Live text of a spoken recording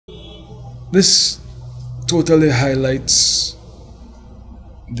This totally highlights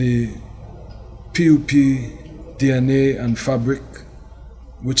the PUP DNA and fabric,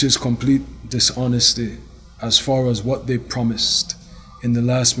 which is complete dishonesty as far as what they promised in the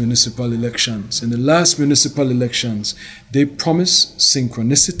last municipal elections. In the last municipal elections, they promised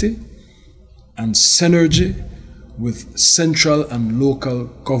synchronicity and synergy with central and local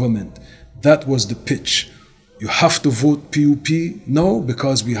government. That was the pitch. You have to vote PUP now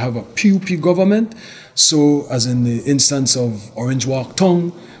because we have a PUP government. So, as in the instance of Orange Walk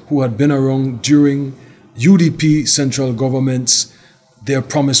Tongue, who had been around during UDP central governments, their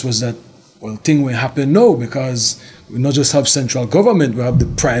promise was that, well, thing will happen now because we not just have central government, we have the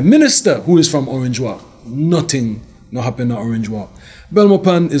Prime Minister who is from Orange Walk. Nothing not happened at Orange Walk.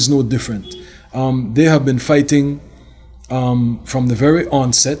 Belmopan is no different. They have been fighting from the very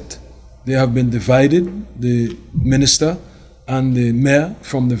onset. They have been divided, the minister and the mayor,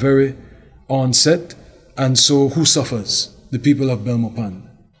 from the very onset. And so who suffers? The people of Belmopan.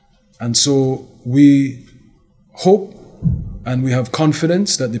 And so we hope and we have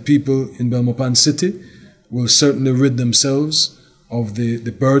confidence that the people in Belmopan City will certainly rid themselves of the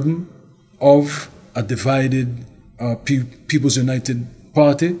burden of a divided People's United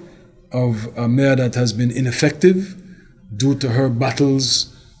Party, of a mayor that has been ineffective due to her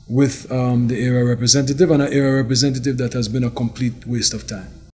battles with the area representative, and an area representative that has been a complete waste of time.